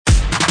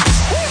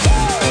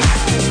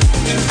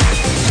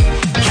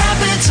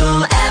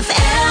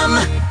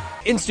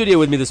In studio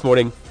with me this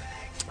morning,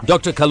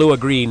 Dr. Kalua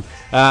Green.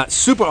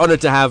 Super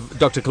honored to have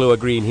Dr. Kalua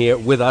Green here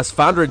with us,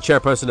 founder and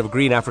chairperson of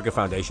Green Africa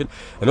Foundation,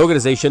 an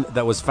organization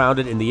that was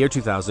founded in the year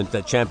 2000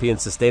 that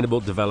champions sustainable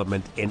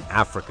development in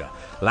Africa.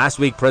 Last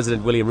week,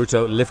 President William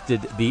Ruto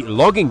lifted the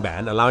logging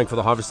ban, allowing for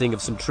the harvesting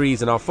of some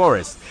trees in our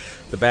forests.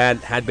 The ban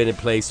had been in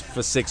place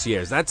for 6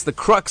 years. That's the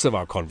crux of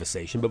our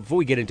conversation. But before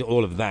we get into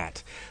all of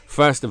that,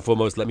 first and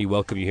foremost, let me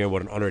welcome you here.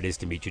 What an honor it is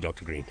to meet you,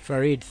 Dr. Green.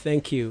 Fareed,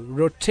 thank you.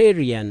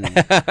 Rotarian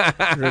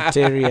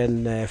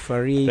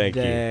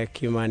Fareed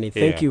Khimani.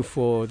 Thank you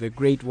for the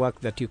great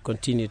work that you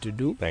continue to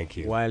do. Thank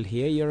you. While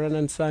here, you're an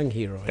unsung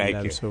hero. Thank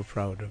and you. I'm so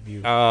proud of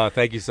you. Oh,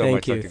 thank you so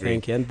much, Dr. Green.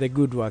 Thank you. And the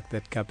good work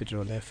that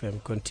Capital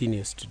FM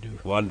continues to do.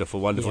 Wonderful,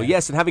 wonderful. Yeah.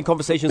 Yes, and having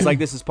conversations like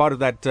this is part of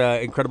that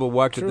incredible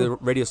work that the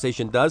radio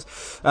station does.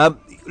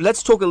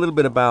 Let's talk a little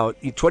bit about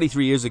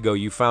 23 years ago.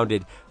 You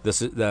founded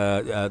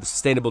the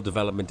Sustainable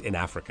Development in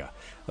Africa.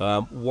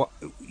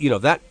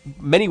 That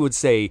many would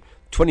say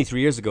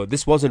 23 years ago,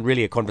 this wasn't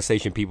really a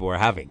conversation people were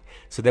having.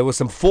 So there was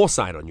some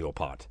foresight on your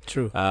part.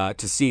 True.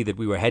 To see that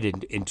we were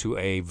headed into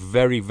a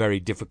very, very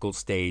difficult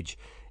stage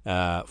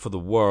for the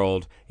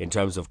world in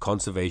terms of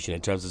conservation,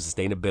 in terms of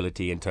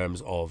sustainability, in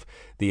terms of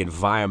the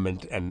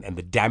environment and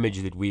the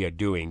damage that we are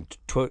doing.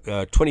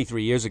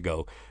 23 years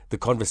ago, the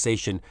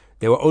conversation,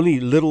 there were only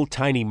little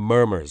tiny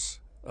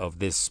murmurs of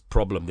this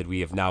problem that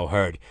we have now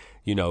heard,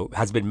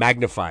 has been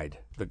magnified.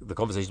 The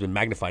conversation has been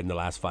magnified in the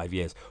last 5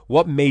 years.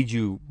 What made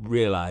you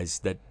realize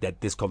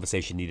that this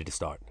conversation needed to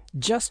start?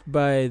 Just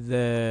by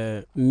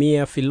the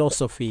mere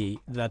philosophy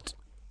that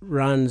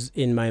runs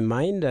in my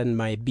mind and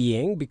my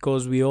being,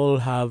 because we all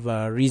have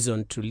a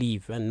reason to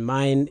live, and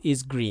mine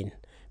is green,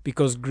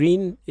 because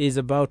green is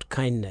about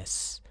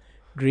kindness.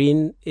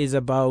 Green is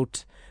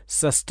about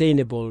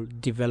sustainable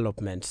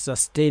development,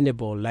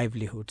 sustainable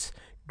livelihoods.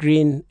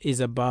 Green is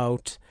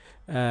about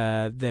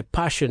the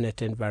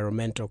passionate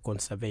environmental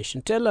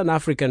conservation. Tell an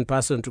African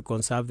person to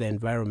conserve the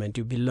environment,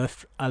 you'll be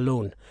left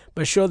alone.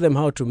 But show them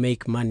how to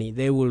make money,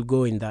 they will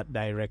go in that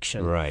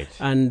direction. Right.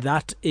 And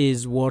that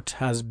is what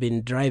has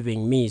been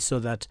driving me, so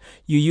that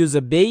you use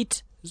a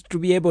bait to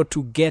be able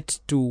to get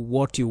to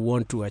what you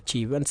want to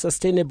achieve. And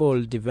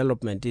sustainable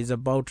development is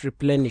about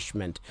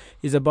replenishment,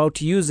 is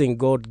about using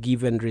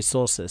God-given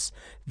resources.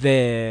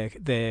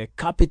 The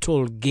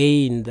capital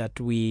gain that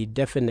we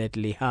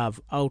definitely have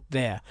out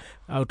there,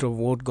 out of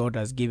what God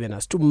has given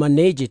us, to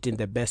manage it in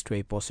the best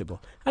way possible.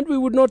 And we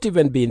would not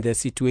even be in the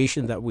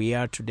situation that we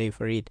are today,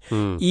 Fareed,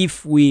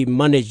 if we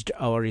managed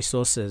our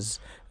resources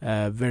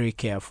very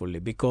carefully.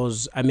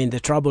 Because, the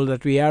trouble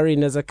that we are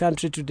in as a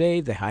country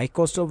today, the high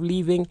cost of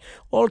living,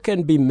 all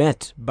can be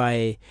met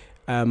by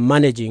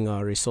managing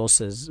our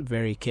resources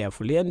very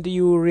carefully. And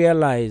you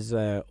realize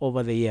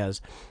over the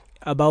years,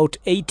 about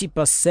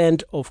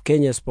 80% of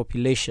Kenya's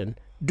population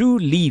do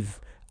live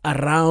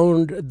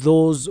around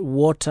those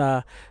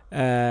water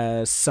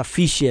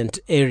sufficient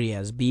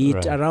areas, be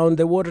it around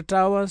the water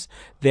towers.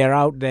 They're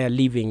out there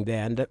living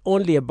there, and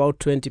only about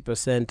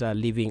 20% are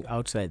living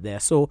outside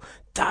there. So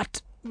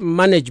that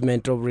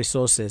management of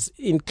resources,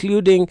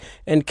 including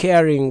and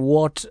caring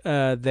what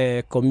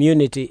the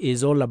community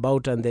is all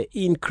about, and the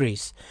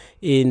increase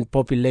in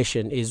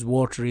population, is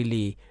what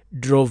really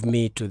drove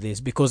me to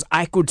this, because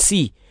I could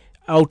see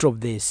out of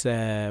this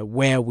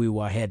where we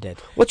were headed.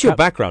 What's your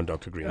background,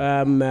 Dr. Green?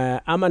 I'm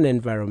an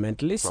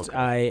environmentalist.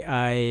 Okay.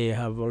 I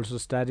have also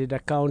studied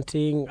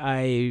accounting.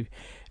 I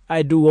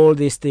do all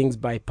these things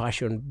by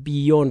passion,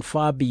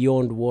 far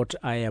beyond what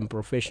I am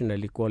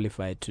professionally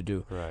qualified to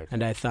do. Right.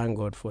 And I thank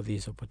God for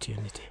this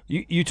opportunity.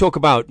 You talk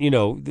about,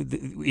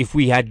 if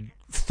we had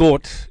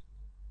forethought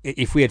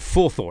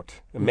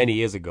many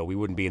years ago, we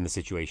wouldn't be in the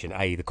situation,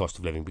 i.e. the cost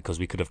of living, because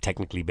we could have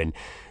technically been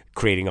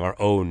creating our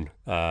own.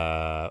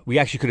 We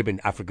actually could have been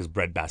Africa's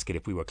breadbasket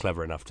if we were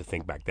clever enough to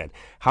think back then.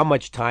 How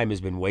much time has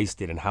been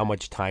wasted, and how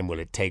much time will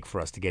it take for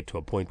us to get to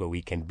a point where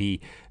we can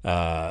be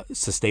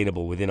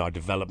sustainable within our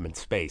development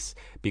space?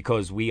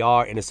 Because we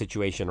are in a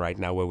situation right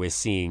now where we're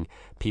seeing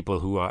people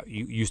who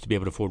used to be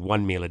able to afford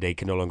 1 meal a day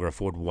can no longer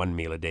afford 1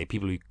 meal a day.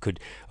 People who could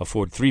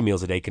afford 3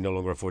 meals a day can no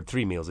longer afford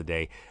 3 meals a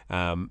day.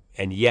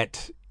 And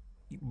yet,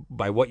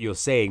 by what you're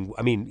saying,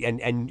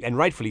 and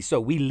rightfully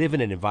so, we live in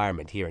an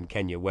environment here in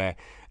Kenya where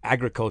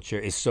agriculture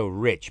is so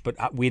rich, but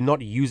we're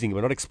not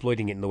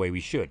exploiting it in the way we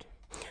should.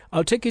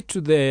 I'll take it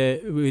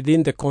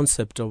within the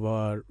concept of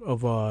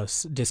our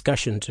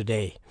discussion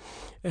today,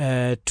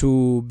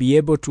 to be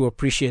able to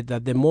appreciate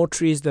that the more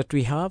trees that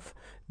we have,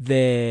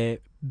 the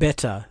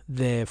better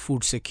the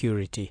food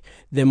security.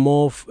 The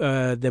more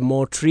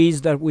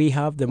trees that we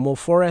have, the more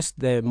forest,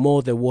 the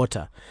more the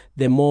water.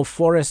 The more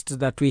forests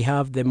that we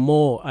have, the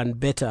more and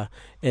better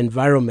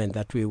environment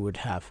that we would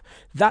have.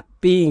 That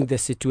being the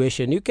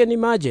situation, you can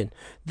imagine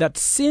that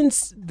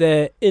since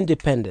the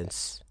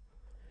independence,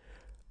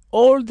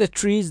 all the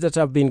trees that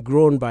have been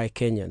grown by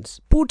Kenyans,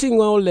 putting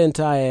all the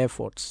entire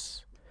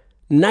efforts,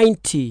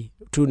 90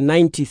 to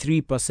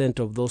 93%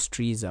 of those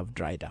trees have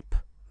dried up.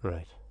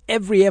 Right.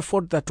 Every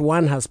effort that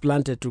one has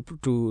planted to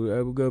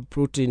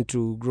put in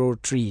to grow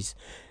trees,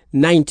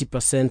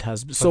 90%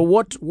 has. So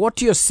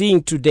what you're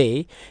seeing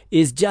today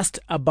is just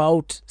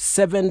about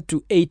 7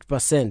 to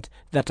 8%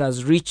 that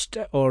has reached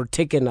or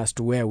taken us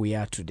to where we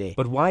are today.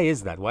 But why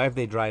is that? Why have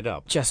they dried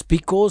up? Just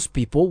because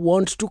people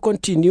want to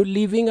continue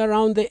living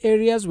around the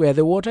areas where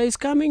the water is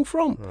coming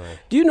from. Right.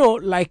 Do you know,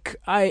 like,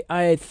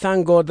 I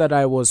thank God that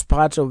I was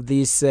part of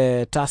this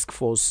task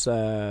force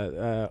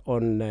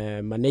on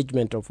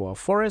management of our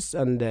forests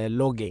and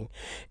logging.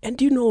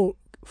 And you know,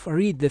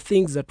 Fareed, the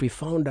things that we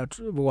found out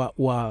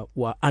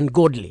were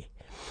ungodly.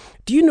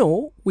 Do you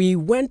know, we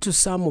went to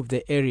some of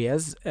the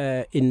areas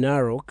in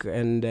Narok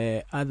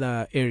and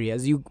other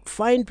areas. You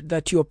find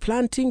that you're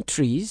planting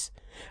trees.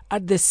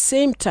 At the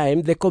same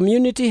time, the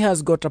community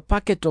has got a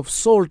packet of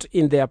salt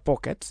in their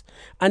pockets,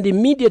 and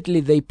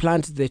immediately they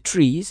plant the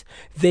trees.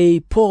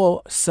 They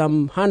pour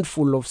some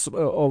handful of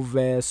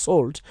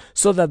salt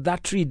so that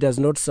that tree does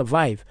not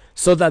survive,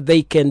 so that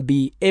they can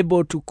be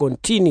able to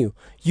continue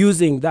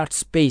using that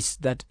space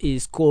that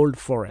is called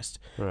forest.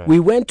 Right. We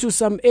went to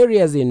some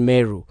areas in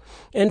Meru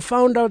and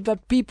found out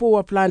that people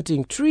were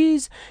planting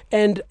trees,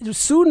 and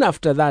soon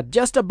after that,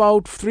 just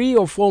about 3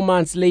 or 4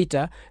 months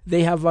later,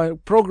 they have a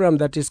program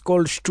that is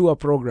called Shtua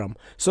program.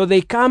 So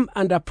they come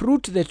and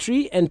uproot the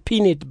tree and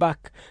pin it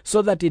back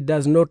so that it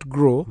does not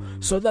grow,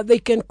 so that they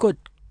can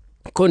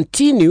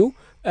continue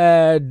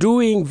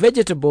doing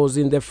vegetables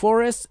in the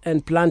forest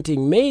and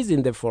planting maize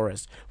in the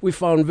forest. We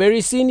found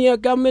very senior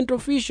government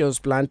officials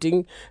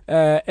planting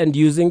and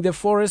using the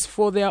forest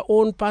for their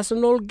own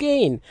personal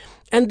gain.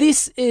 And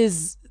these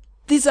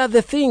are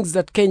the things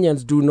that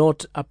Kenyans do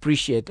not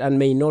appreciate and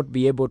may not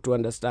be able to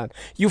understand.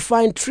 You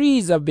find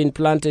trees have been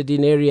planted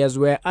in areas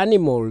where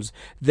animals,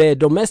 the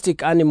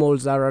domestic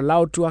animals, are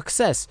allowed to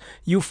access.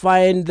 You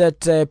find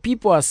that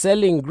people are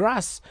selling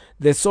grass,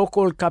 the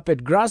so-called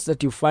carpet grass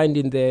that you find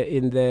in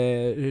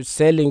the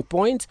selling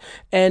points,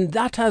 and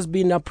that has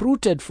been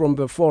uprooted from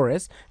the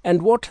forest.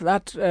 And what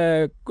that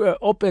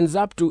opens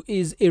up to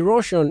is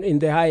erosion in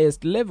the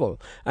highest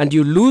level, and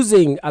you're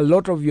losing a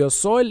lot of your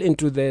soil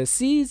into the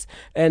seas,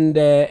 and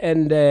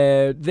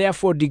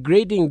therefore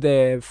degrading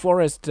the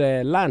forest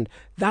land.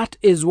 That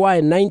is why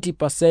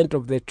 90%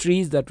 of the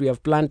trees that we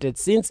have planted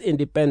since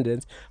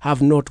independence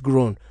have not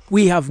grown.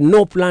 We have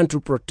no plan to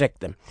protect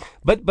them.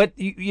 But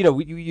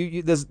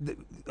there's,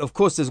 of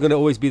course, there's going to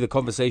always be the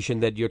conversation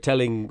that you're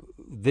telling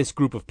this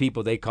group of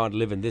people they can't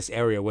live in this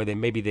area where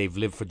maybe they've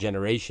lived for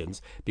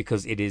generations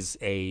because it is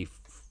a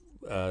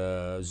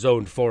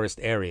zoned forest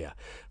area.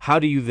 How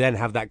do you then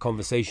have that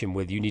conversation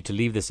with, you need to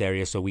leave this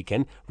area so we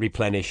can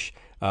replenish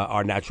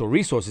our natural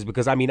resources?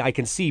 Because, I mean, I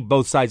can see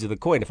both sides of the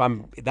coin. If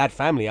I'm that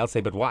family, I'll say,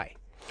 but why?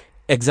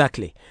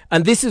 Exactly.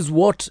 And this is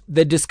what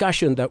the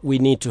discussion that we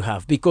need to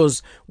have,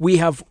 because we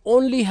have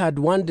only had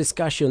one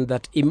discussion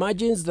that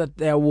imagines that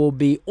there will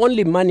be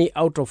only money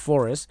out of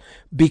forest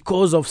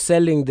because of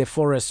selling the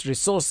forest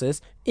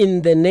resources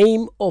in the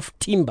name of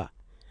timber,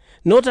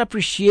 not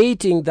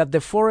appreciating that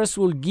the forest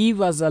will give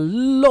us a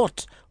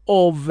lot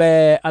of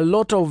air,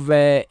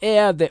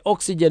 the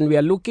oxygen we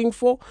are looking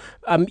for.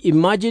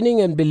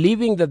 Imagining and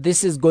believing that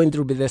this is going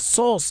to be the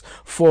source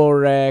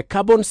for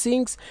carbon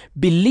sinks,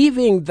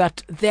 believing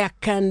that there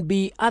can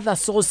be other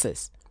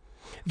sources.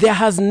 There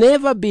has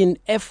never been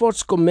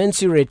efforts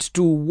commensurate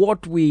to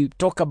what we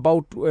talk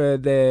about,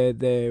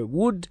 the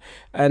wood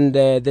and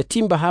the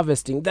timber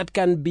harvesting, that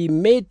can be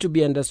made to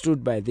be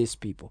understood by these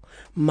people.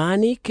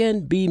 Money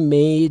can be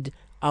made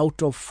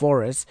out of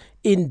forests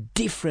in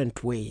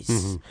different ways.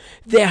 Mm-hmm.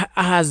 There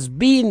has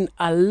been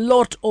a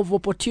lot of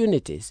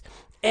opportunities,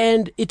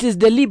 and it is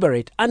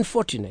deliberate,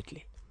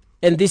 unfortunately.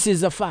 And this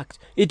is a fact.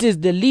 It is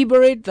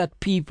deliberate that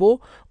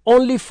people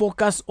only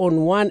focus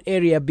on one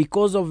area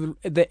because of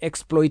the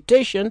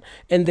exploitation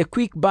and the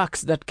quick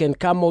bucks that can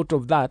come out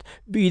of that,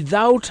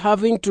 without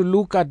having to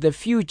look at the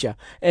future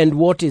and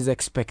what is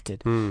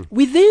expected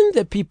within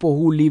the people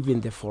who live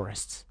in the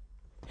forests,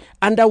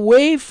 and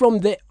away from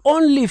the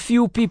only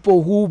few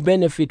people who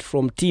benefit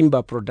from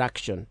timber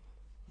production.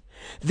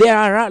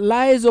 There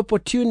lies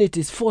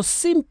opportunities for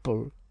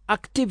simple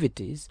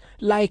activities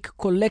like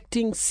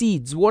collecting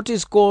seeds, what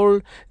is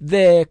called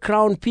the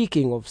crown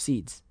picking of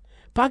seeds,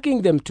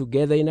 packing them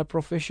together in a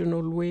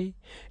professional way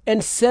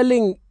and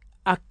selling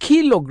a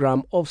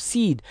kilogram of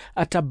seed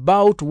at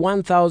about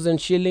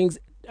 1,000 shillings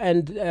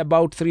and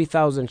about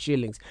 3,000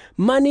 shillings.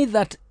 Money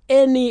that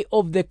any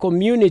of the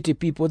community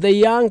people, the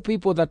young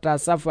people that are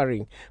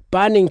suffering,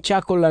 burning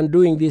charcoal and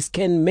doing this,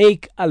 can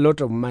make a lot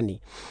of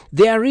money.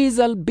 There is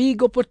a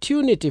big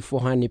opportunity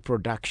for honey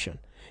production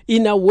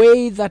in a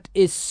way that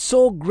is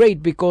so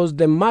great, because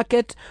the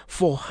market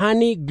for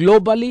honey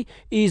globally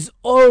is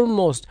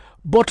almost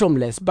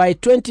bottomless. By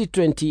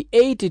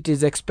 2028, it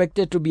is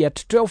expected to be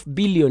at $12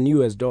 billion,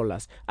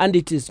 and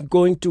it is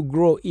going to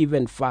grow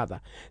even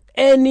further.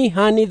 Any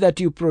honey that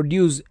you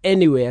produce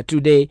anywhere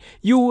today,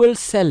 you will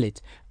sell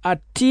it. A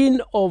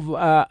tin of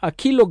a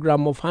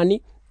kilogram of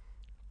honey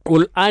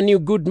will earn you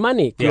good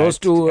money, close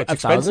to it's 1,000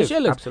 expensive.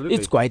 shillings. Absolutely.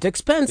 It's quite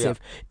expensive.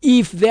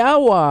 If there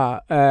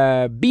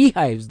were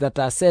beehives that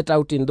are set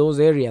out in those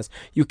areas,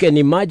 you can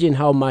imagine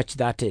how much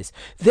that is.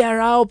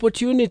 There are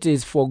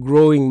opportunities for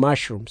growing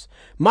mushrooms.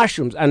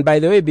 And by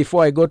the way,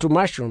 before I go to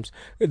mushrooms,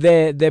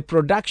 the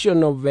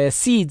production of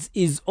seeds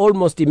is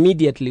almost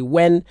immediately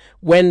when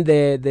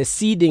the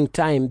seeding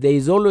time. There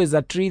is always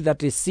a tree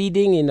that is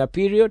seeding in a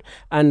period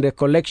and a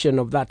collection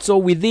of that. So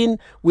within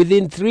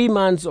 3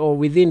 months or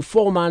within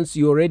 4 months,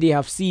 you already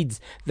have seeds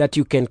that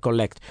you can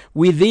collect.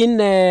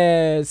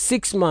 Within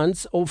 6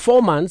 months or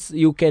 4 months,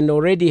 you can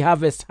already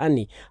harvest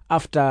honey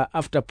after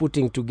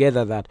putting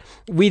together that.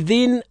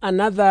 Within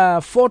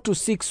another 4 to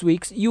 6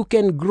 weeks, you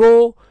can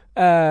grow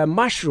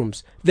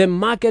mushrooms. The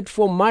market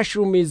for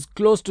mushroom is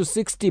close to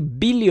 $60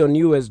 billion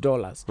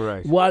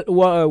Right.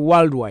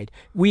 worldwide.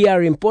 We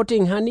are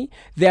importing honey.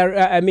 We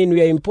are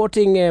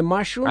importing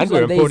mushrooms, And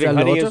we're there is importing a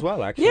honey lot as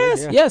well, actually.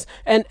 Yes,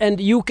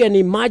 and you can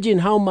imagine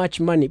how much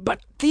money.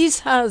 But this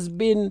has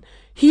been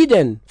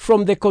hidden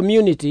from the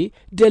community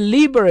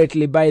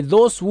deliberately by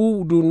those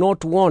who do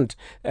not want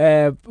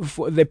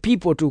for the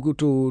people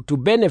to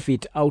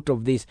benefit out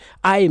of this.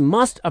 I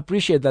must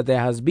appreciate that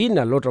there has been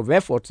a lot of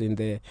efforts in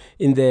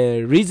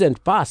the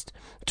recent past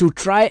to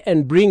try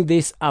and bring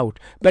this out.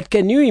 But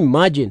can you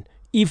imagine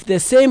if the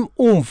same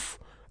oomph,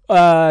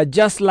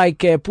 just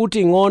like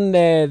putting on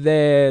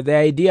the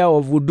idea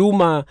of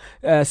Huduma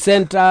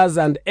centers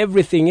and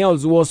everything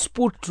else was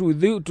put to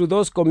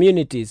those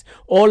communities,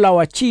 all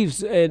our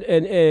chiefs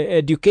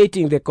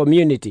educating the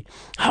community,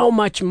 how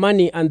much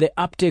money and the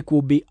uptake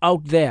will be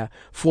out there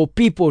for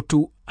people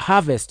to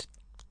harvest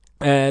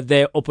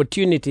the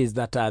opportunities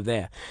that are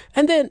there.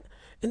 And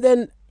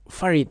then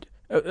Fareed,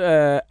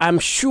 I'm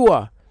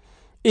sure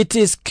it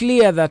is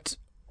clear that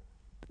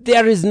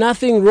there is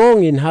nothing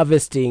wrong in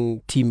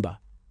harvesting timber.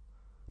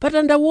 But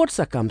under what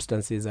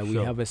circumstances are we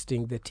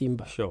harvesting the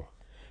timber? Sure.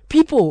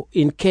 People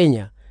in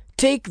Kenya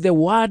take the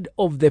word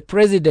of the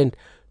president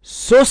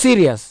so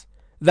serious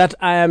that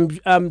I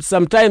am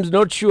sometimes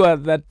not sure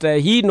that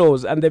he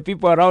knows and the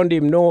people around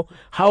him know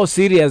how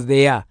serious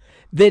they are.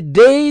 The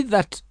day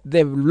that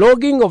the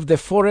logging of the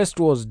forest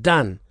was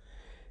done,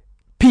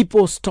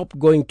 people stopped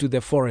going to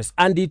the forest,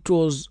 and it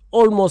was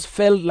almost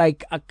felt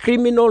like a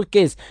criminal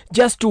case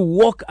just to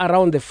walk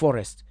around the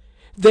forest.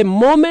 The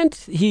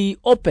moment the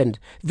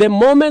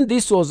moment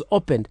this was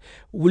opened,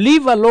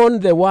 leave alone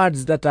the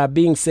words that are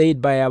being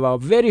said by our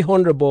very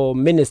honorable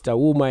minister,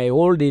 whom I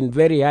hold in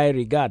very high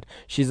regard.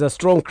 She's a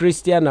strong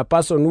Christian, a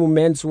person who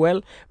means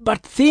well,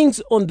 but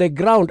things on the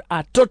ground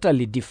are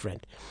totally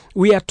different.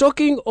 We are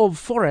talking of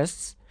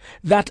forests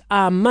that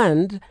are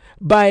manned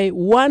by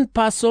one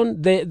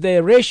person.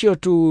 The ratio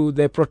to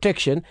the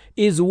protection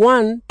is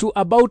 1 to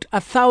about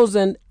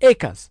 1,000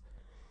 acres.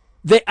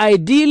 The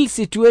ideal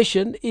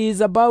situation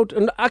is about,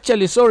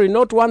 actually, sorry,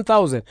 not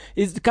 1,000.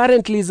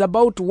 Currently is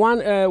about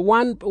one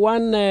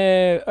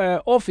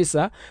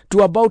officer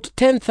to about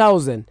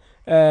 10,000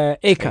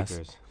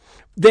 acres.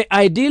 The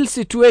ideal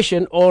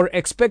situation or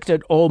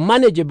expected or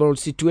manageable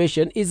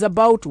situation is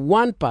about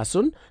one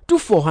person to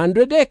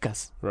 400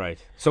 acres. Right.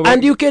 So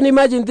and you can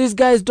imagine these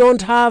guys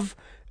don't have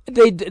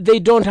They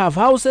don't have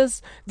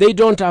houses. They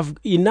don't have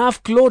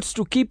enough clothes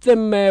to keep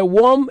them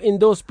warm in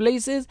those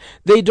places.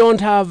 They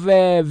don't have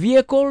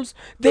vehicles.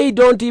 They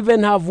don't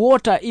even have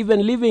water,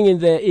 even living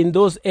in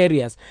those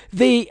areas.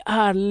 They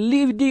are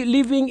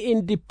living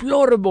in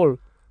deplorable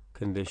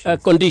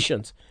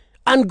conditions,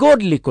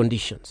 ungodly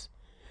conditions.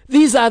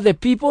 These are the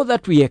people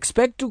that we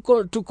expect to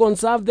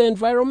conserve the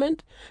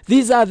environment.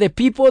 These are the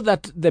people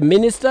that the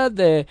minister,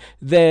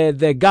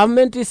 the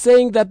government is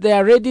saying that they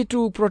are ready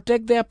to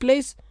protect their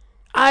place.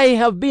 I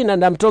have been,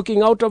 and I'm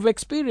talking out of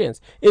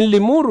experience, in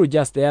Limuru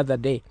just the other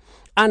day.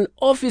 An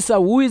officer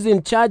who is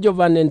in charge of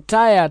an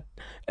entire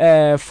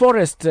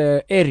forest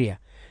area,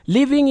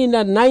 living in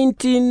a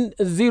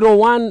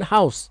 1901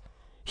 house.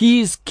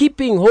 He is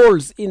keeping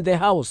holes in the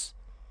house.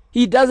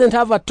 He doesn't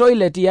have a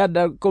toilet. He had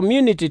a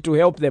community to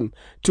help them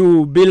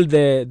to build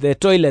the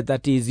toilet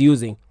that he is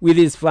using with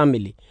his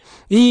family.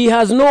 He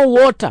has no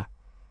water.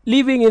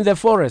 Living in the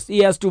forest, he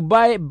has to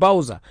buy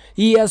bowser.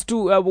 He has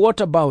to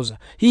water bowser.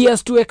 He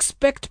has to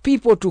expect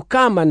people to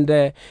come and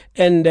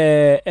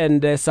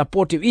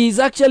support him. He is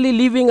actually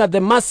living at the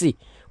mercy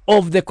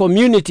of the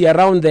community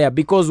around there,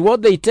 because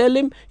what they tell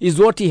him is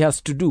what he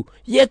has to do.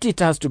 Yet it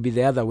has to be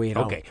the other way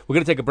around. Okay, we're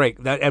going to take a break,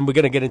 and we're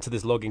going to get into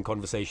this logging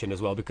conversation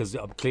as well, because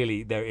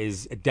clearly there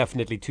is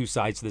definitely two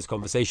sides to this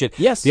conversation.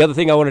 Yes. The other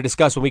thing I want to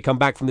discuss when we come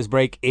back from this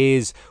break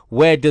is,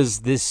 where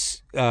does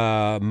this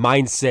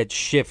mindset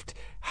shift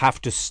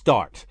have to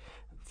start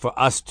for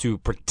us to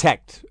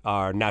protect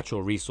our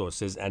natural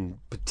resources, and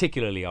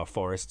particularly our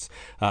forests,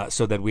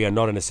 so that we are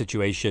not in a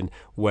situation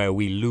where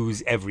we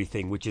lose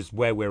everything, which is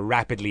where we're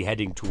rapidly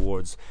heading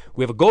towards.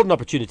 We have a golden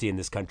opportunity in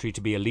this country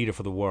to be a leader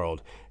for the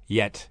world,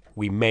 yet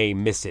we may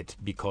miss it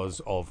because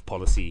of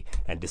policy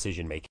and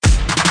decision making.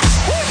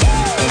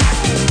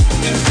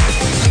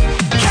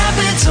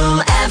 Capital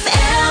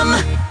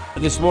FM.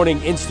 This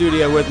morning in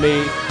studio with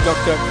me,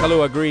 Dr.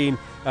 Kalua Green,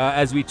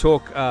 as we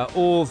talk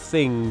all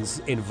things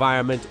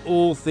environment,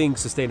 all things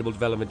sustainable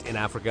development in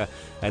Africa,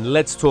 and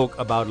let's talk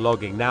about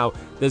logging. Now,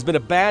 there's been a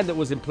ban that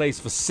was in place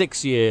for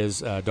 6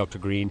 years, Dr.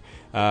 Green,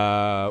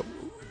 under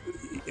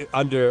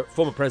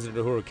former President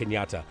Uhuru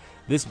Kenyatta.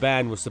 This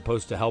ban was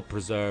supposed to help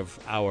preserve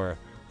our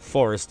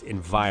forest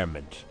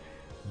environment.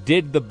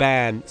 Did the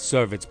ban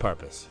serve its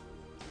purpose?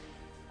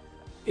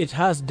 It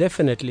has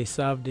definitely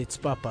served its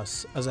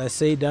purpose. As I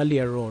said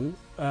earlier on,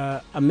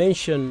 a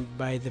mention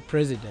by the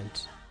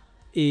president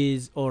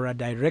or a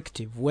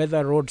directive,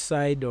 whether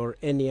roadside or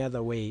any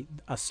other way,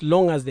 as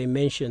long as they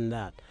mention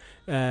that,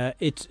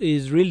 it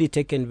is really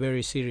taken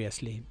very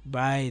seriously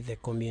by the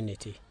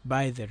community,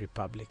 by the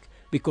republic,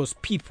 because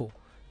people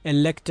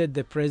elected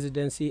the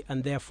presidency,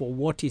 and therefore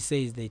what he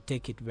says, they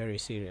take it very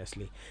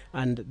seriously.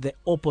 And the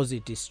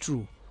opposite is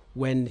true.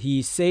 When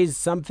he says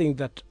something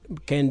that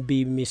can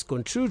be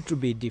misconstrued to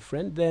be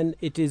different, then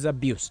it is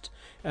abused.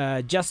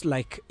 Just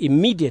like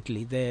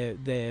immediately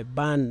the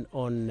ban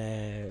on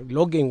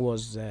logging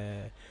was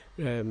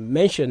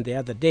mentioned the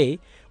other day,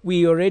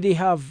 we already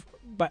have,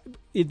 but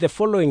the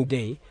following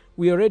day,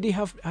 we already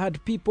have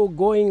had people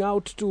going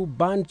out to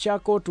burn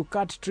charcoal, to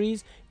cut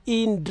trees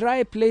in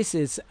dry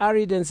places,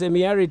 arid and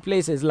semi-arid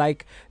places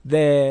like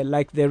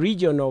the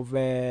region of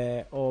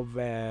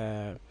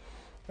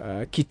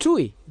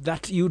Kitui,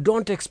 that you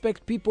don't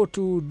expect people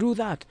to do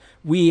that.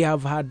 We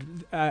have had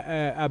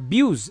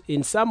abuse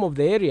in some of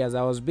the areas.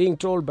 I was being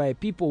told by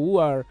people who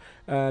are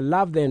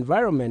love the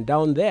environment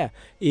down there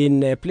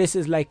in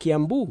places like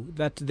Kiambu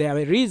that there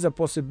is a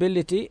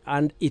possibility,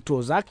 and it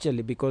was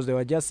actually because they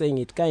were just saying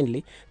it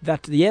kindly,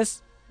 that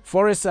yes,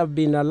 forests have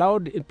been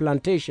allowed in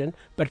plantation,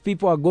 but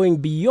people are going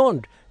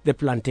beyond the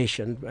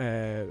plantation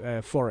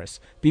forests.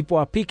 People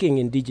are picking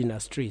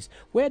indigenous trees.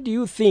 Where do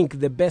you think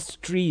the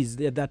best trees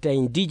that are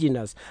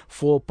indigenous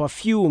for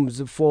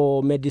perfumes,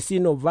 for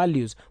medicinal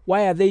values,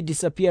 why are they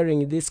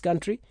disappearing in this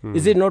country?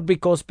 Is it not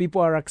because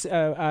people are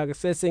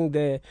accessing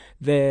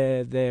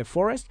the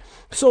forest?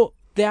 So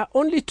there are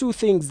only two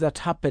things that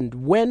happened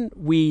when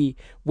the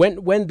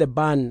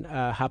ban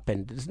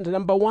happened.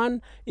 Number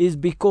one is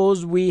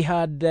because we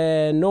had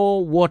no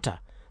water,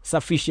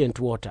 sufficient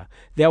water.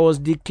 There was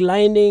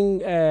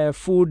declining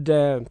food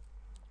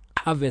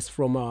harvest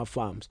from our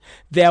farms.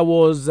 There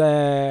was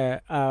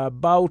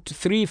about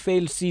 3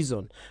 failed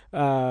seasons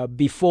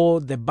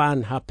before the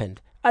ban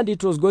happened, and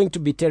it was going to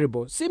be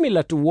terrible,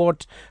 similar to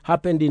what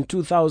happened in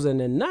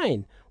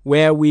 2009,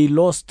 where we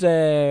lost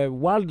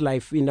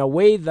wildlife in a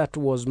way that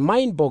was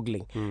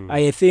mind-boggling.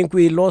 I think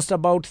we lost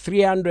about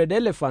 300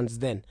 elephants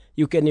then.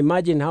 You can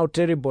imagine how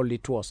terrible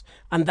it was.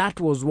 And that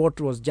was what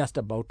was just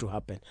about to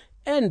happen.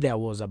 And there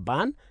was a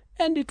ban,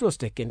 and it was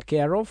taken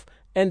care of,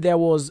 and there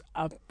was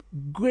a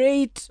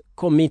great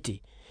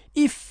committee.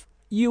 If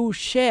you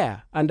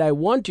share, and I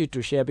want you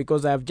to share,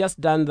 because I've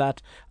just done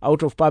that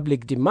out of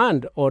public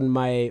demand on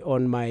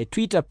my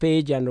Twitter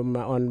page and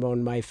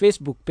on my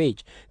Facebook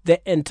page, the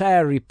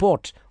entire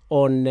report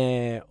on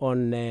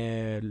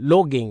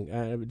logging,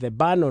 the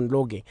ban on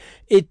logging.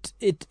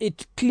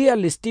 It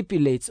clearly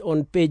stipulates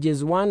on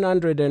pages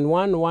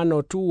 101,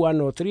 102,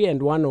 103,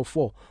 and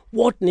 104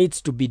 what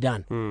needs to be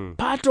done.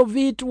 Part of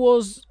it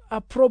was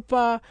a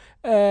proper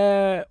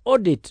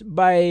audit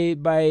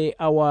by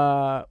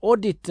our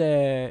audit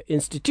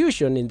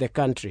institution in the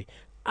country.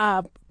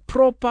 A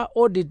proper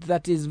audit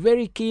that is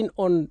very keen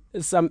on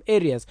some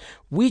areas,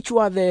 which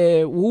were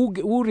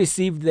who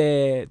received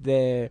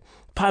the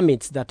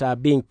permits that are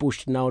being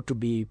pushed now to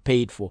be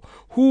paid for.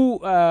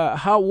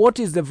 What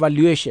is the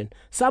valuation?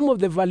 Some of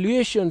the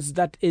valuations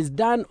that is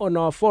done on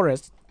our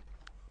forests,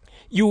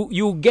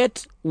 you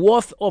get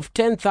worth of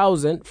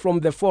 10,000 from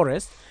the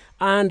forest,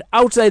 and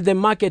outside the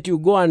market you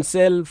go and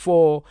sell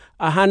for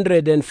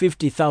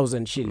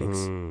 150,000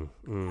 shillings.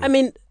 I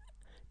mean,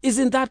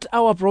 isn't that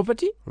our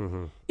property?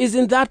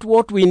 Isn't that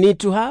what we need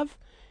to have?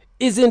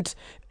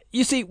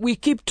 You see, we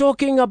keep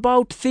talking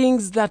about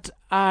things that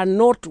are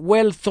not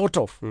well thought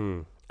of.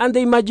 And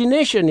the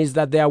imagination is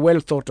that they are well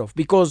thought of,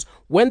 because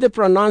when the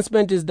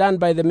pronouncement is done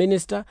by the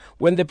minister,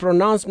 when the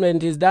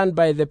pronouncement is done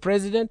by the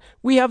president,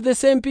 we have the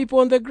same people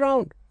on the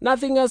ground.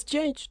 Nothing has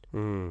changed.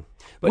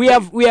 We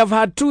have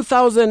had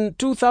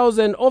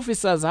 2,000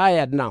 officers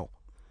hired now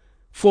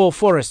for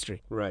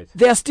forestry. Right.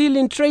 They are still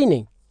in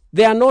training.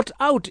 They are not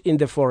out in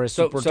the forest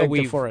to protect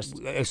the forest.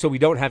 So we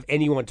don't have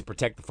anyone to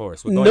protect the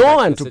forest. No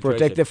one to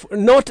protect the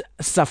forest. Not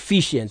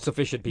sufficient.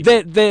 Sufficient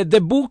people.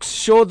 The books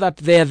show that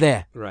they're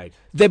there. Right.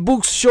 The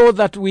books show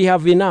that we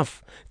have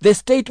enough. The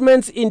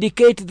statements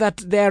indicate that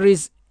there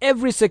is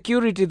every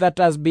security that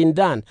has been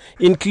done,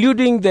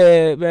 including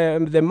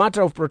the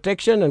matter of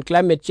protection and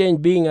climate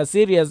change being a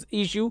serious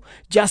issue,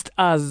 just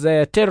as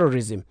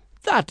terrorism.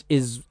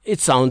 It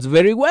sounds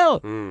very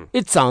well.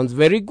 It sounds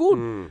very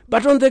good.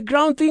 But on the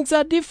ground, things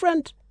are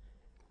different.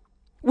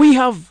 We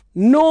have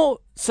no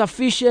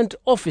sufficient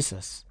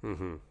officers.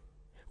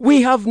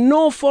 We have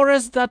no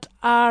forests that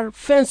are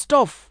fenced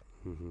off.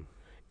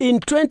 In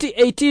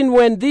 2018,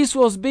 when this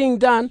was being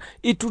done,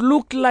 it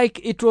looked like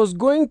it was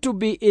going to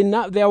be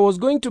enough. There was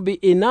going to be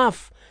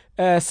enough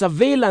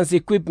surveillance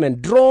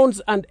equipment,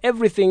 drones and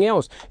everything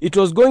else. It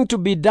was going to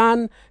be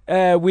done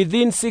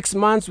within 6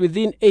 months,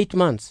 within 8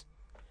 months.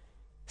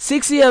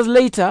 6 years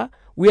later,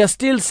 we are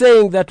still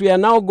saying that we are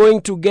now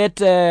going to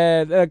get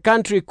a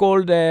country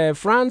called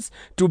France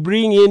to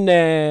bring in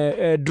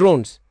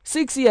drones.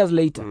 6 years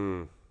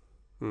later.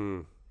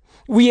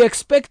 We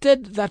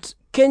expected that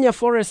Kenya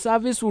Forest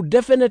Service would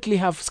definitely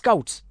have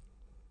scouts.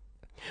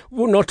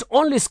 Well, not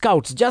only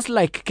scouts, just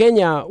like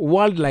Kenya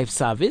Wildlife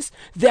Service,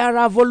 there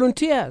are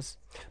volunteers.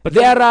 But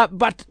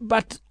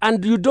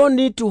and you don't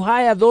need to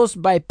hire those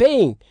by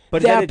paying.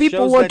 But there are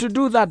people who want to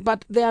do that,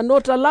 but they are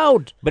not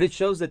allowed. But it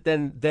shows that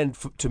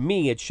to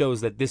me, it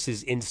shows that this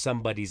is in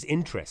somebody's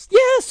interest.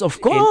 Yes, of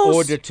course. In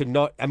order to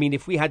not, I mean,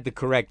 if we had the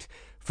correct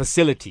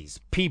facilities,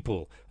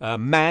 people,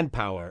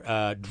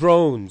 manpower,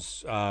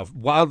 drones,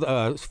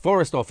 wild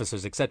forest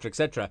officers,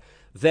 etc.,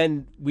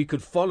 then we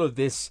could follow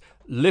this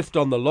lift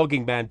on the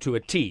logging ban to a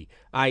T,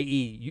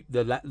 i.e.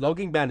 the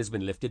logging ban has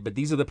been lifted, but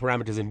these are the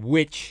parameters in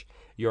which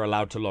you're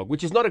allowed to log,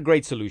 which is not a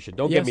great solution.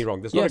 Don't get me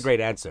wrong. That's not a great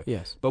answer.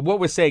 Yes. But what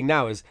we're saying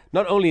now is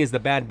not only has the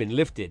ban been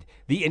lifted,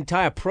 the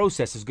entire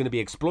process is going to be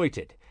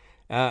exploited.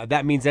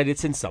 That means that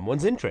it's in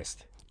someone's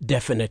interest.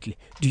 Definitely.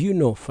 Do you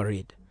know,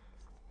 Fareed,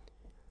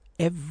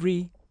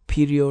 every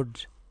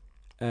period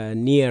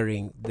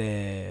nearing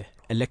the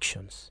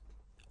elections,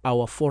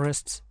 our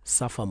forests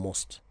suffer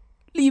most.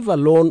 Leave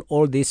alone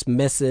all these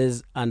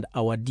messes and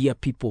our dear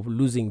people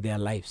losing their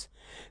lives.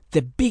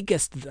 The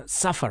biggest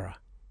sufferer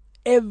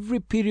every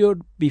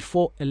period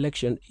before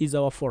election is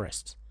our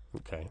forests.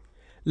 Okay.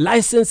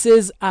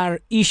 Licenses are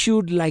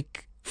issued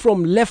like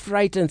from left,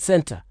 right, and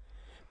center.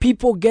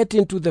 People get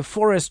into the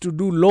forest to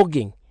do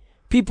logging.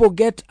 People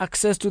get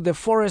access to the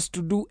forest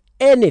to do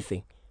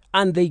anything,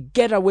 and they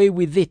get away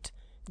with it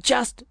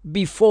just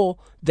before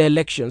the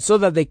election so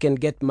that they can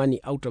get money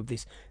out of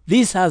this.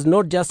 This has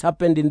not just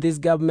happened in this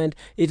government.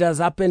 It has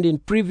happened in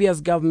previous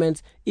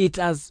governments. It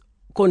has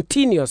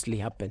continuously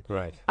happened.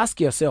 Right.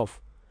 Ask yourself,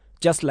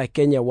 just like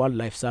Kenya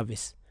Wildlife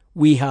Service,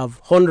 we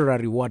have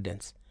honorary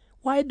wardens.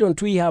 Why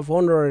don't we have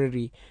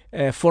honorary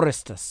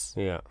foresters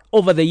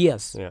over the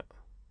years? Yeah.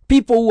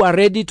 People who are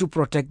ready to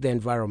protect the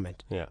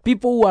environment. Yeah.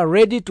 People who are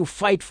ready to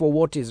fight for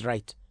what is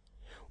right.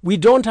 We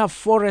don't have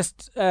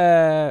forest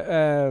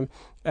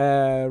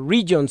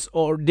regions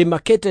or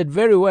demarcated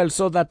very well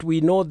so that we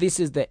know this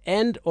is the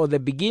end or the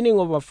beginning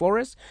of a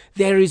forest.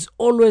 There is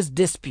always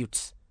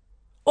disputes.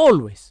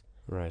 Always.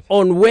 Right.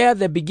 On where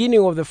the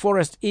beginning of the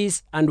forest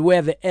is and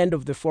where the end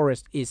of the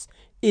forest is.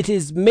 It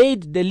is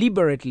made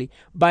deliberately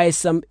by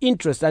some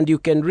interest, and you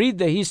can read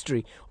the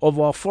history of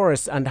our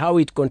forests and how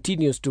it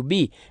continues to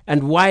be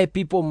and why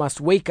people must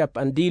wake up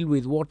and deal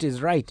with what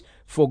is right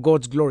for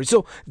God's glory.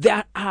 So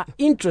there are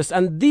interests,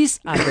 and these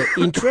are the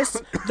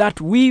interests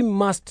that we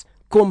must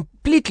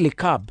completely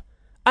curb.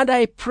 And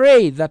I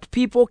pray that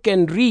people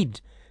can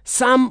read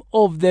some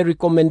of the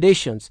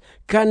recommendations,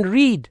 can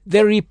read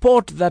the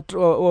report that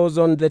was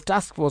on the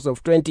task force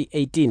of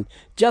 2018.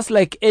 Just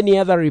like any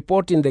other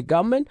report in the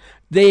government,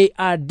 they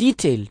are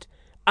detailed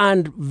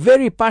and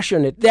very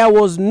passionate. There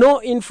was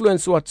no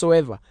influence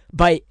whatsoever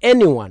by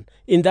anyone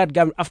in that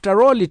government.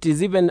 After all, it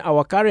is even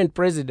our current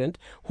president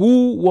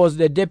who was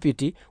the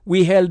deputy.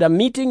 We held a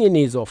meeting in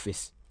his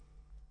office.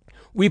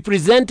 We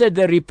presented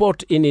the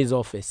report in his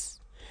office.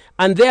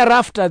 And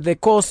thereafter,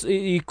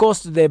 he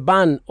caused the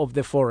ban of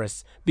the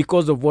forest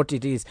because of what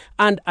it is.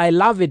 And I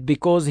love it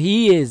because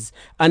he is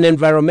an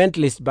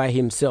environmentalist by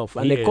himself,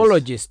 an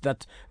ecologist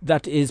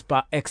that is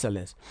par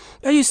excellence.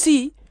 Now you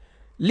see,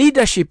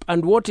 leadership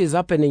and what is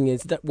happening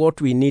is that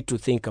what we need to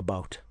think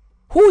about.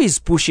 Who is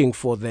pushing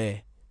for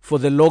the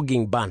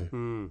logging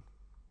ban?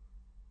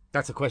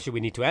 That's a question we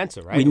need to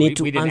answer, right? We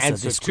didn't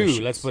answer this two.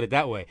 question. Let's put it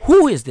that way.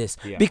 Who is this?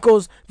 Yeah.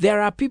 Because there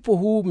are people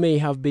who may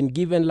have been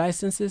given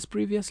licenses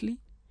previously,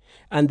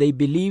 and they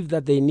believe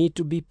that they need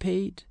to be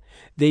paid.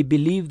 They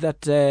believe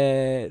that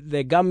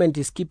the government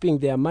is keeping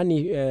their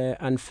money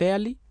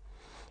unfairly.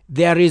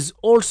 There is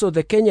also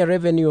the Kenya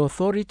Revenue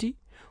Authority,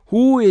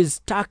 who is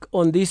stuck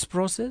on this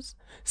process,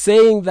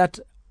 saying that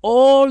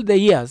all the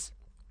years,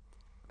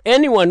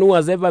 anyone who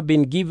has ever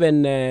been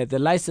given the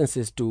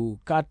licenses to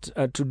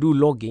do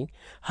logging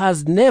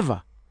has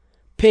never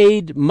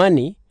paid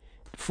money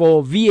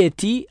for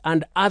VAT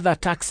and other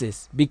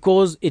taxes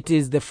because it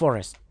is the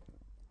forest.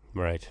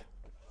 Right.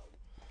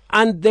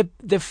 And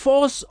the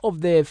force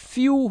of the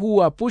few who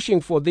are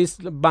pushing for this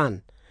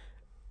ban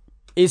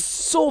is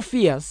so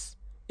fierce,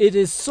 it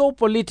is so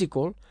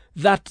political,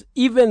 that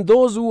even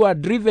those who are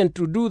driven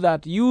to do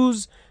that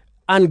use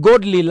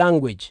ungodly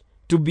language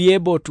to be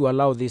able to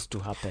allow this to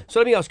happen. So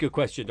let me ask you a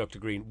question, Dr.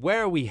 Green.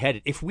 Where are we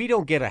headed? If we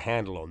don't get a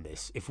handle on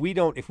this, if we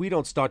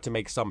don't start to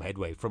make some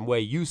headway from where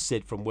you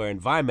sit, from where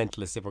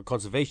environmentalists sit, where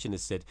conservationists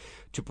sit,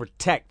 to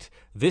protect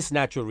this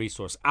natural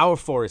resource, our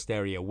forest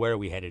area, where are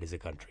we headed as a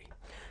country?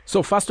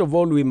 So first of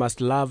all, we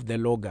must love the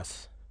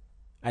loggers.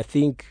 I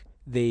think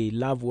they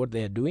love what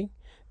they are doing.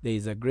 There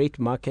is a great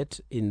market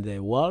in the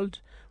world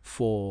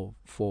for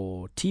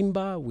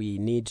timber. We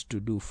need to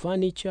do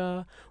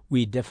furniture.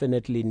 We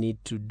definitely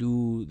need to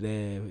do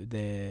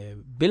the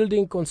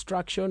building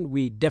construction.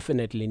 We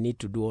definitely need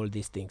to do all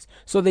these things.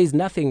 So there is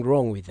nothing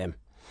wrong with them.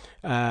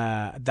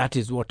 That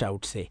is what I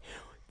would say.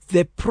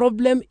 The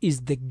problem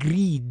is the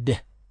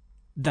greed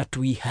that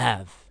we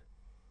have.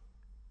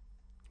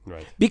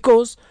 Right.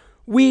 Because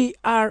we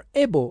are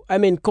able,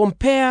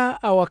 compare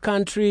our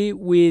country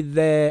with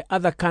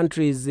other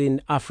countries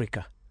in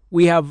Africa.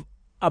 We have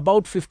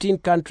about 15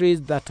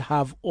 countries that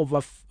have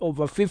over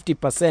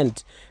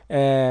 50%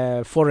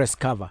 forest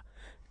cover.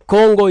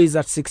 Congo is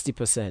at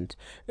 60%.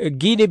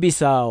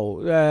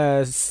 Guinea-Bissau,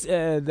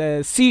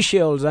 the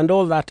Seychelles and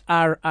all that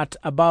are at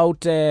about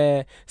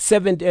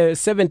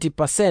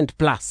 70%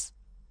 plus.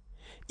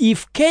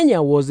 If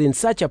Kenya was in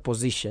such a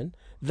position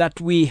that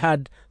we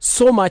had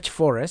so much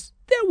forest,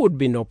 there would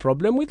be no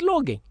problem with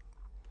logging.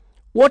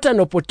 What an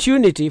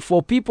opportunity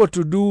for people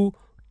to do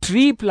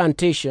tree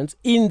plantations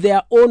in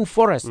their own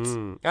forests.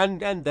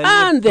 And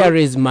there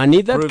is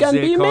money that can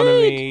be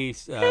economy, made.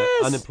 Yes,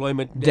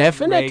 unemployment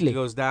definitely rate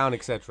goes down,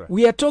 etc.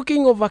 We are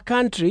talking of a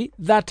country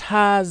that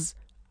has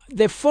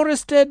the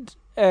forested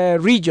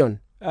region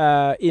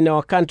in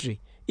our country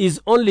is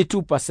only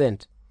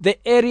 2%. The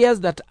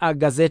areas that are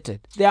gazetted,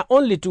 they are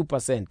only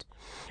 2%.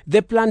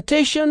 The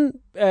plantation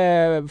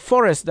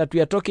forest that we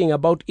are talking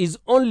about is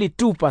only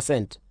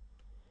 2%.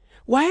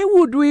 Why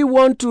would we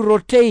want to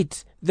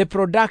rotate the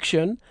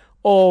production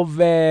of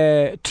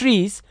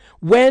trees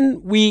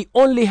when we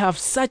only have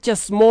such a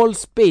small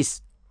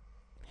space?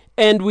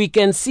 And we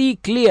can see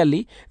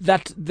clearly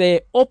that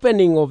the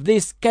opening of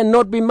this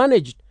cannot be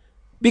managed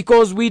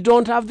because we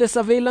don't have the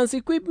surveillance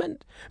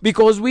equipment,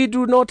 because we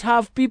do not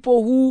have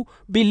people who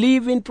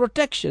believe in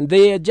protection.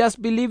 They are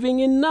just believing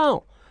in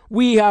now.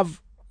 We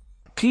have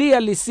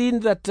clearly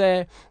seen that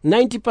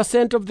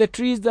 90% of the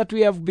trees that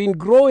we have been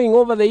growing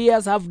over the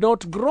years have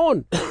not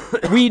grown.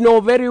 We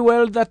know very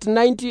well that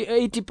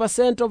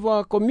 80% of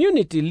our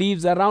community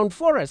lives around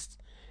forests.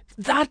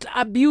 That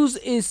abuse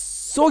is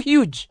so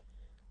huge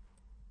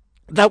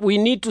that we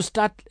need to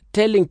start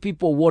telling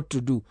people what to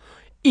do.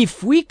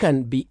 If we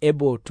can be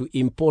able to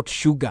import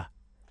sugar,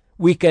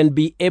 we can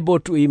be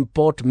able to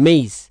import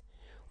maize.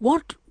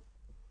 What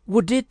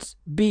would it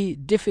be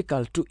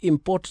difficult to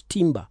import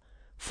timber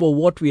for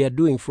what we are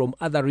doing from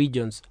other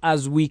regions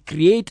as we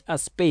create a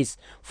space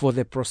for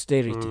the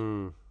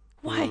posterity?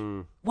 Why?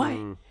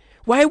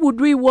 Why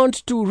would we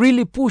want to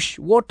really push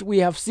what we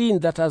have seen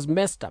that has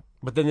messed up?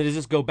 But then does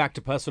this go back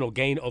to personal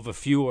gain of a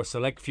few or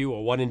select few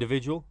or one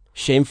individual?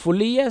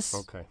 Shamefully, yes.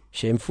 Okay.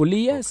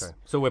 Shamefully, yes. Okay.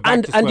 So we're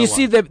back to square and you one.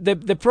 see,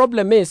 the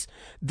problem is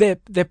the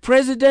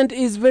president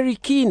is very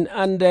keen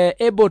and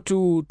able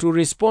to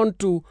respond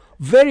to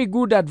very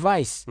good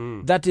advice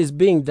that is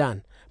being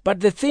done.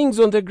 But the things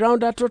on the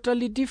ground are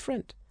totally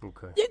different.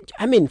 Okay.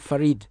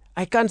 Fareed,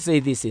 I can't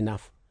say this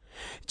enough.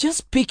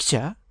 Just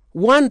picture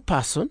one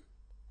person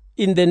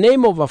in the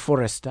name of a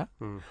forester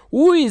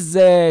who is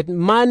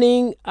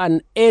manning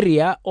an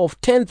area of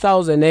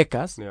 10,000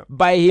 acres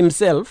by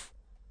himself,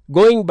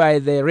 going by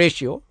the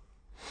ratio,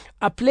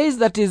 a place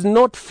that is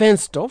not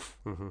fenced off,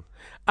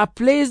 a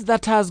place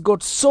that has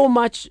got so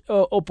much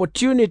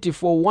opportunity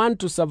for one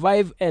to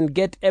survive and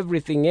get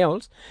everything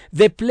else,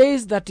 the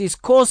place that is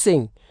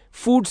causing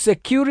food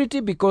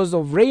security because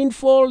of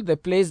rainfall, the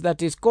place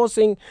that is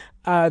causing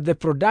the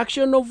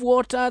production of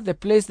water, the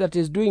place that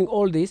is doing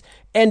all this,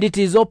 and it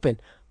is open.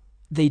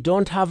 They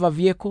don't have a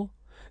vehicle.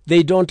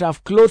 They don't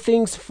have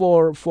clothing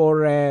for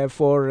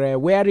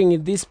wearing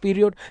in this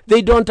period.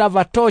 They don't have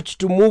a torch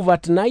to move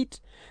at night.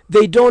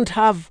 They don't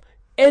have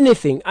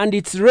anything, and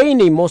it's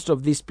raining most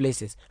of these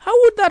places. How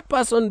would that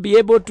person be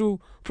able to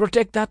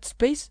protect that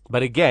space?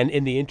 But again,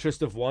 in the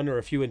interest of one or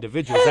a few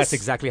individuals, Yes, that's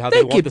exactly how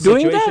they want keep the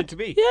doing situation that. to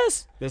be.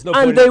 Yes. There's no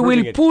point and they in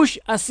improving will it. push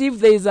as if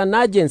there is an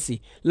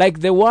urgency,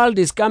 like the world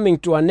is coming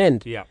to an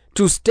end. Yeah.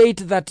 To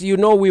state that,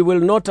 we will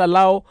not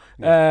allow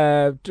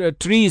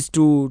trees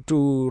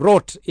to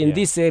rot in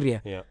this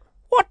area. Yeah.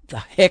 What the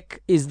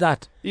heck is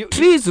that?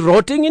 Trees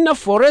rotting in a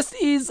forest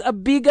is a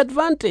big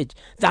advantage.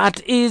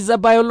 That is a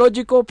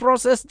biological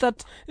process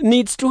that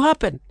needs to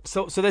happen.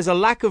 So there's a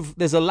lack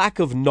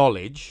of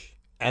knowledge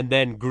and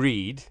then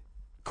greed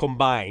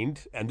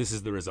combined, and this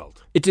is the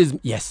result. It is,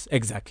 yes,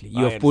 exactly.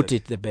 You have put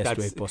it the best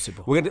way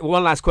possible.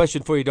 One last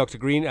question for you, Dr.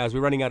 Green, as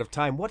we're running out of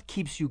time. What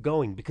keeps you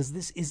going? Because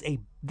this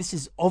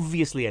is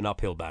obviously an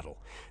uphill battle.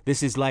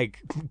 This is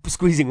like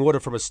squeezing water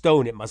from a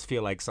stone, it must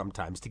feel like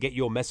sometimes, to get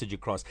your message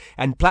across.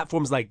 And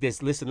platforms like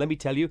this, listen, let me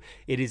tell you,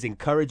 it is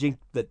encouraging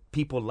that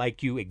people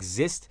like you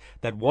exist,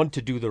 that want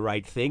to do the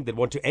right thing, that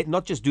want to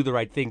not just do the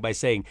right thing by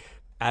saying,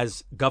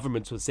 as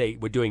governments would say,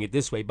 we're doing it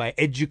this way, by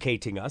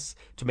educating us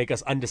to make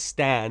us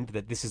understand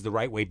that this is the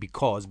right way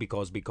because.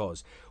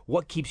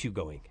 What keeps you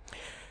going?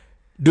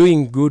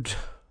 Doing good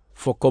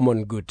for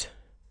common good.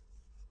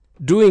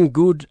 Doing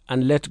good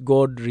and let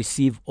God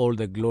receive all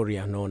the glory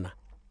and honor.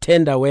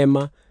 Tenda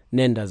wema,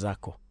 nenda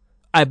zako.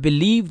 I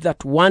believe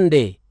that one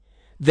day,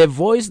 the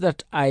voice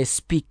that I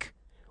speak,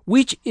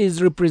 which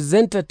is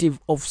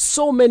representative of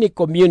so many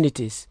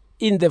communities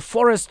in the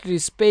forestry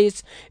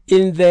space,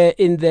 in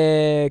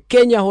the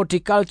Kenya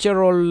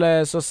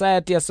Horticultural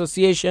Society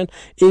Association,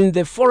 in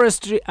the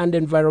forestry and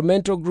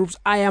environmental groups.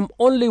 I am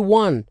only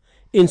one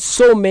in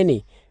so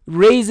many,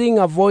 raising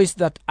a voice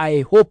that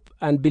I hope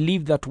and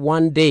believe that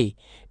one day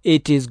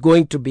it is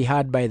going to be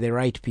heard by the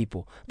right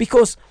people.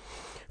 Because,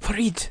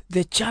 Fareed,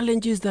 the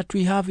challenges that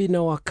we have in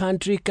our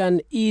country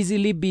can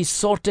easily be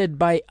sorted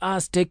by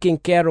us taking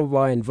care of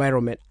our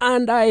environment.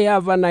 And I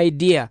have an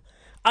idea.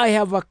 I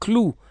have a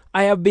clue.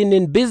 I have been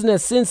in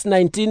business since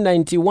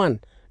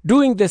 1991,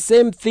 doing the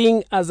same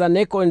thing as an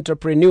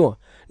eco-entrepreneur,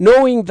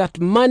 knowing that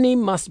money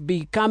must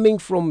be coming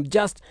from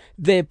just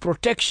the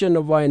protection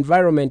of our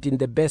environment in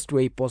the best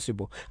way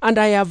possible. And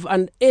I have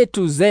an A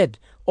to Z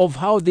of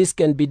how this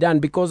can be done,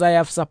 because I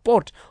have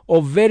support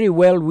of very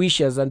well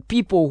wishers and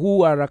people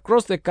who are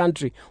across the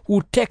country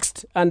who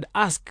text and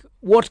ask,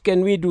 what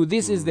can we do?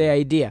 This is the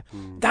idea.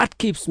 That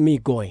keeps me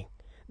going.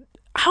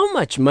 How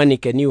much money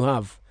can you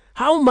have?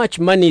 How much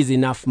money is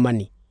enough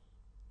money?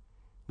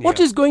 Yeah. What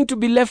is going to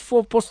be left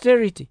for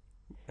posterity?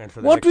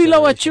 What will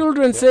our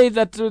children say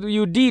that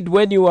you did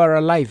when you are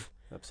alive?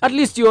 Absolutely. At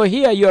least you're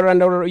here, you're a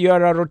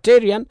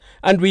Rotarian,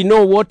 and we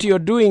know what you're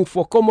doing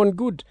for common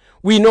good.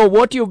 We know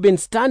what you've been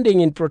standing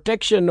in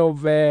protection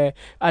of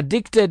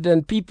addicted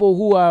and people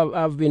who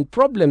have been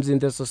problems in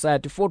the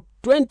society for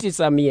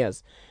 20-some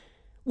years.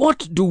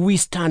 What do we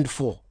stand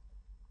for?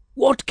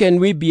 What can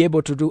we be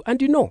able to do?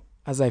 And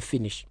as I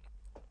finish,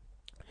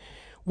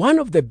 one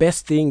of the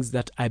best things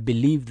that I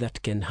believe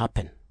that can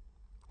happen,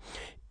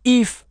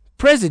 if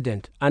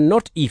President, and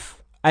not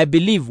if, I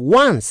believe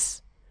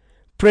once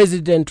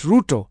President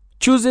Ruto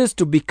chooses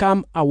to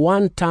become a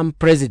one-term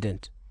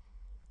president,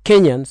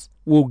 Kenyans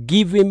will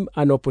give him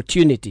an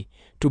opportunity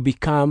to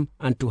become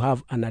and to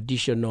have an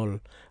additional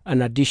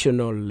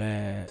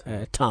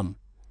term.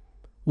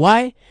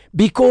 Why?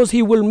 Because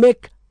he will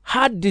make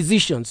hard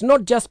decisions,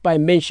 not just by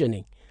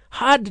mentioning,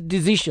 hard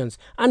decisions,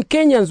 and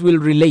Kenyans will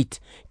relate.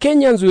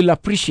 Kenyans will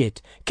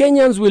appreciate.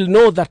 Kenyans will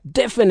know that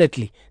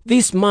definitely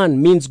this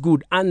man means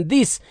good, and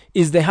this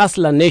is the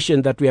hustler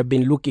nation that we have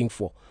been looking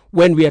for.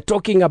 When we are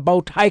talking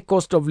about high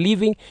cost of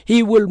living,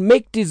 he will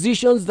make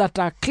decisions that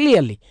are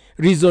clearly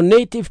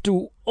resonative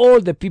to all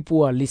the people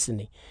who are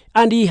listening.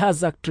 And he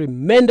has a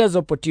tremendous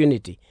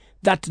opportunity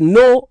that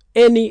no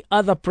any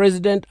other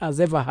president has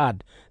ever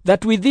had,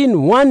 that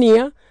within 1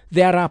 year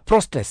there are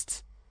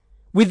protests.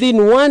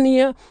 Within 1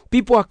 year,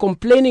 people are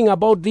complaining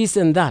about this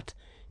and that.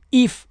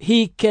 If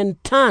he can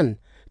turn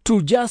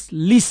to just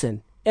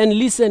listen and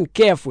listen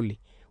carefully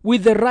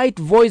with the right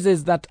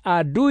voices that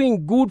are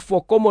doing good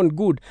for common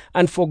good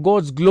and for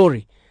God's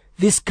glory,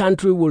 this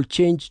country will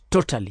change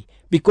totally,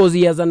 because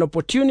he has an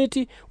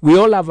opportunity. We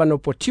all have an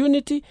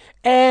opportunity,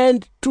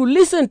 and to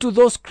listen to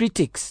those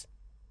critics,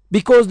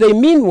 because they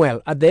mean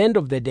well at the end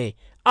of the day.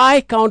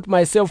 I count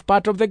myself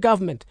part of the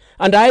government,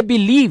 and I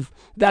believe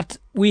that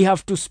we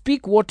have to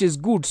speak what is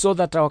good so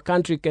that our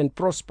country can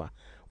prosper.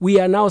 We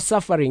are now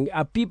suffering.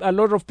 A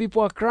lot of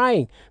people are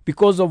crying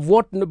because of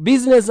what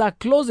business are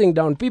closing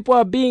down. People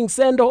are being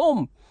sent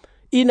home.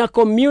 In a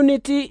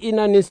community, in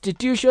an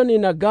institution,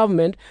 in a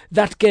government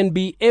that can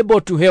be able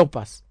to help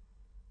us.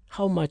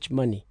 How much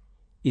money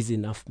is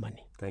enough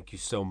money? Thank you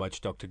so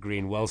much, Dr.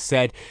 Green. Well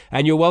said.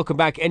 And you're welcome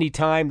back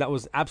anytime. That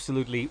was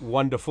absolutely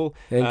wonderful.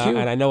 Thank you.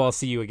 And I know I'll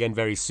see you again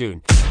very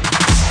soon.